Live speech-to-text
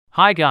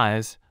Hi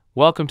guys,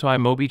 welcome to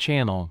iMobie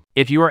channel.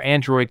 If you are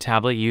Android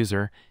tablet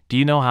user, do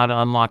you know how to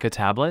unlock a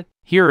tablet?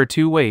 Here are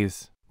two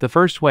ways. The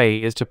first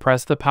way is to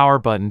press the power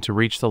button to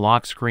reach the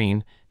lock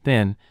screen,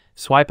 then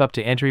swipe up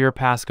to enter your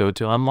passcode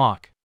to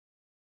unlock.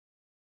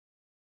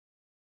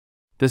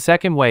 The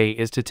second way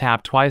is to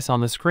tap twice on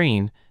the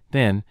screen,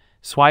 then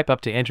swipe up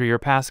to enter your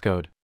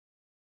passcode.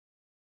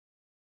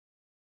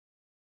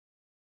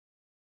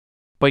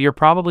 But you're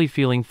probably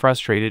feeling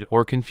frustrated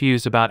or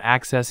confused about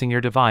accessing your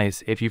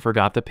device if you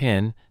forgot the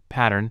PIN,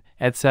 pattern,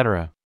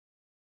 etc.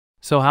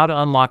 So how to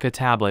unlock a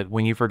tablet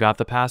when you forgot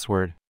the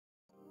password?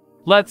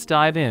 Let's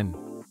dive in.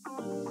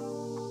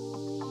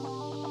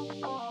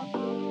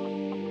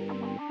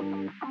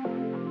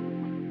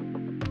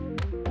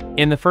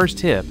 In the first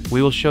tip,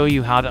 we will show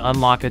you how to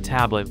unlock a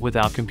tablet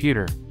without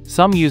computer.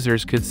 Some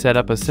users could set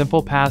up a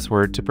simple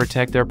password to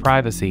protect their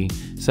privacy,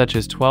 such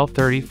as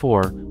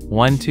 1234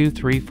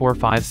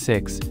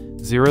 123456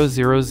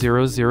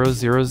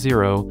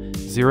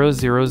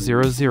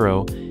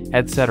 0000000000,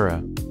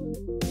 etc.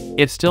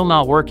 If still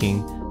not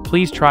working,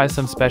 please try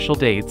some special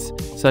dates,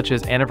 such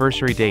as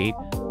anniversary date,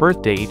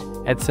 birth date,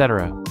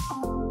 etc.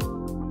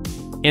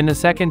 In the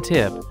second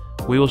tip,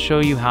 we will show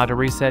you how to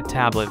reset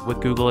tablet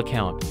with Google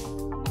account.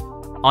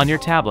 On your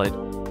tablet,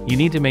 you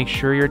need to make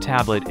sure your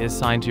tablet is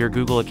signed to your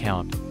Google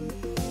account.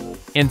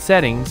 In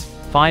Settings,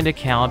 find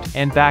Account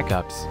and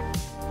Backups.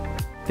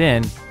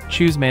 Then,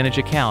 choose Manage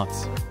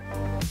Accounts.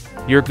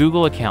 Your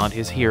Google account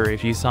is here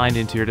if you signed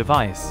into your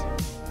device.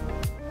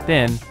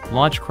 Then,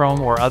 launch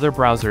Chrome or other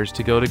browsers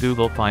to go to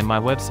Google Find My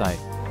website.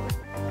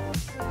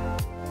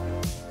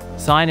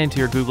 Sign into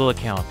your Google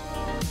account.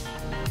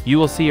 You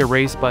will see a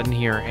Erase button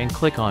here and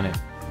click on it.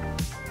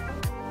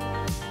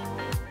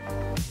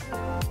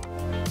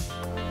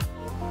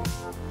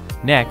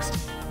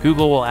 Next,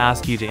 Google will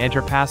ask you to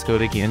enter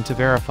passcode again to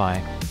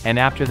verify, and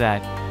after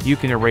that, you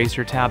can erase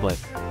your tablet.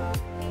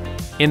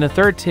 In the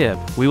third tip,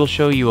 we will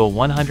show you a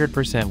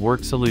 100%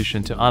 work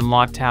solution to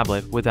unlock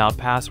tablet without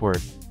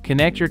password.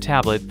 Connect your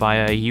tablet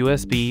via a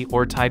USB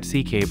or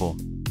Type-C cable.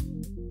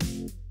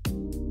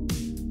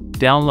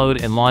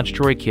 Download and launch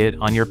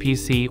JoyKit on your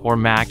PC or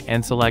Mac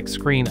and select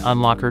Screen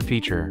Unlocker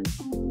feature.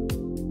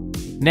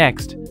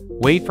 Next,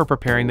 wait for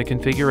preparing the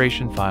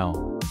configuration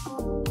file.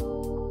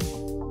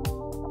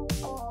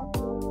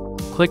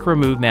 Click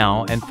Remove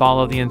Now and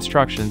follow the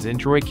instructions in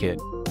JoyKit.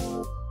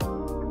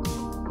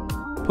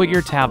 Put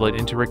your tablet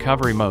into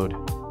recovery mode.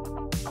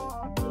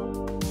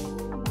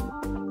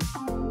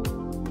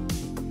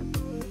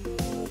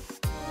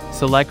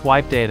 Select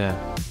Wipe Data.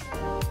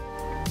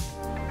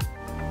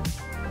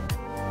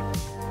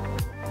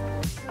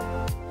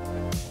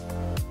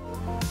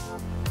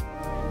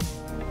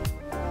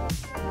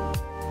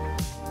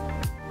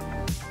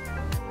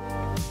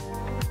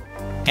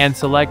 And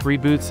select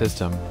Reboot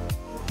System.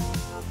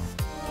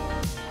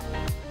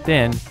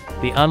 Then,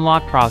 the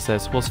unlock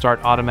process will start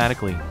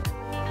automatically.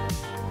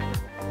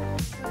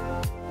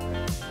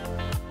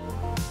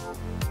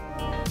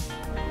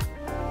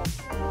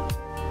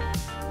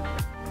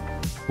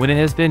 When it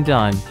has been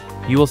done,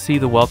 you will see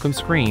the welcome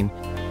screen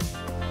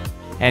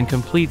and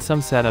complete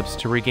some setups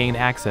to regain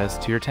access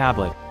to your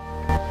tablet.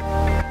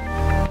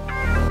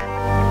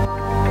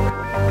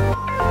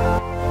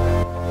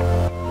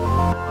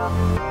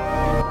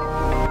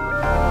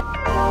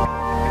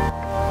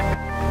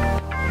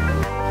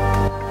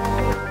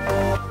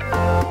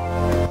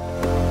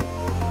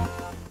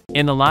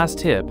 In the last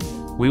tip,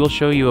 we will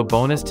show you a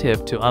bonus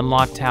tip to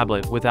unlock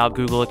tablet without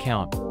Google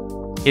account.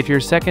 If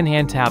your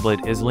second-hand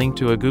tablet is linked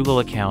to a Google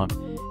account,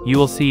 you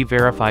will see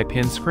Verify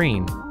PIN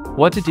screen.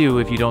 What to do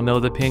if you don't know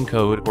the PIN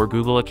code or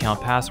Google account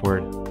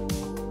password?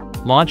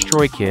 Launch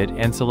JoyKit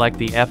and select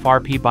the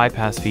FRP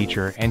bypass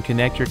feature and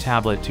connect your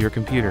tablet to your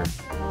computer.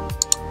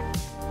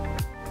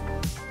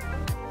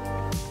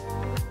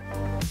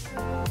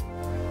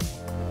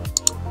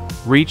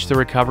 Reach the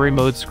recovery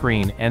mode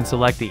screen and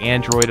select the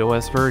Android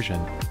OS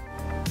version.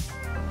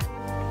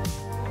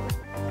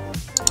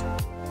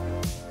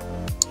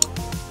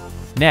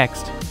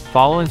 Next,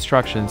 follow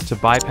instructions to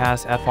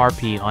bypass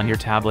FRP on your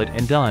tablet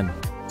and done.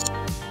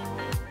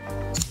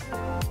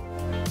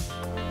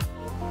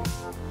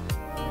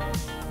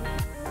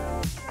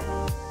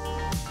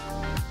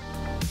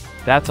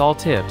 That's all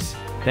tips.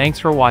 Thanks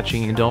for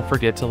watching and don't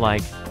forget to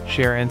like,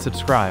 share and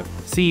subscribe.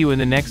 See you in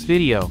the next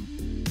video.